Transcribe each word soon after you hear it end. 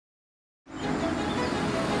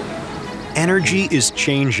Energy is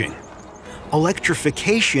changing.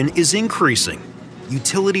 Electrification is increasing.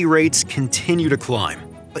 Utility rates continue to climb.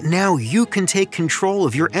 But now you can take control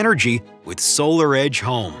of your energy with SolarEdge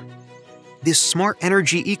Home. This smart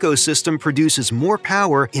energy ecosystem produces more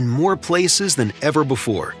power in more places than ever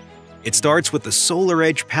before. It starts with the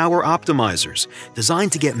SolarEdge Power Optimizers,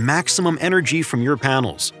 designed to get maximum energy from your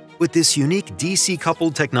panels. With this unique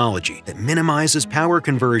DC-coupled technology that minimizes power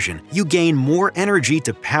conversion, you gain more energy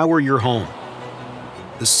to power your home.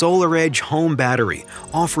 The SolarEdge Home battery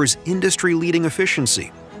offers industry-leading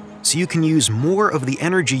efficiency, so you can use more of the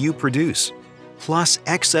energy you produce. Plus,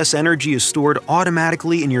 excess energy is stored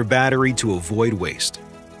automatically in your battery to avoid waste.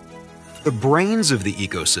 The brains of the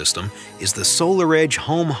ecosystem is the SolarEdge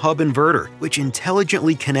Home Hub Inverter, which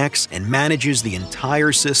intelligently connects and manages the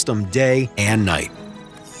entire system day and night.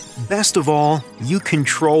 Best of all, you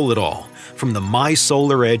control it all from the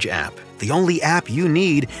mySolarEdge app, the only app you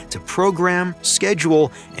need to program,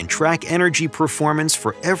 schedule, and track energy performance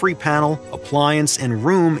for every panel, appliance, and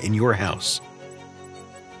room in your house.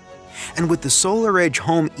 And with the SolarEdge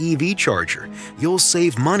Home EV charger, you'll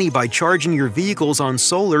save money by charging your vehicles on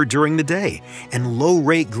solar during the day and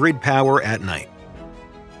low-rate grid power at night.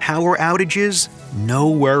 Power outages? No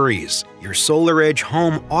worries. Your SolarEdge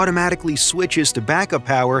Home automatically switches to backup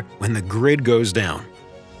power when the grid goes down.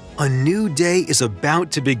 A new day is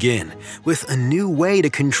about to begin with a new way to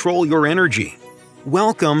control your energy.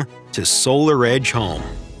 Welcome to SolarEdge Home.